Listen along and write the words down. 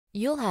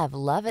You'll have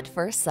love at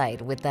first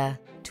sight with the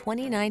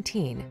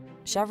 2019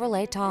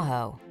 Chevrolet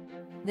Tahoe.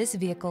 This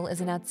vehicle is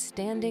an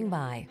outstanding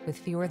buy with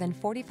fewer than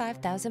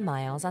 45,000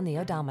 miles on the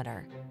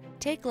odometer.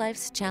 Take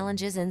life's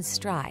challenges in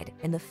stride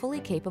in the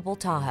fully capable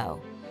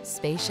Tahoe.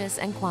 Spacious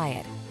and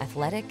quiet,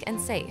 athletic and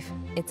safe,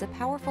 it's a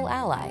powerful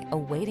ally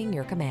awaiting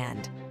your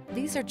command.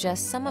 These are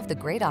just some of the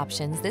great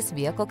options this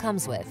vehicle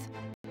comes with: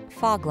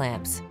 fog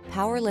lamps,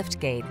 power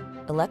liftgate,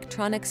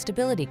 electronic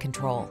stability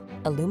control,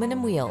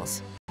 aluminum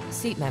wheels,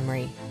 seat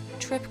memory,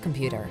 trip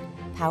computer,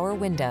 power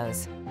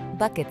windows,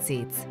 bucket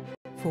seats,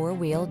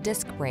 four-wheel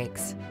disc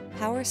brakes,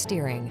 power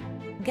steering.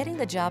 Getting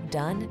the job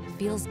done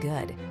feels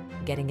good.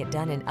 Getting it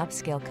done in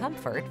upscale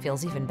comfort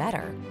feels even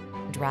better.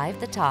 Drive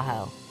the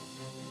Tahoe.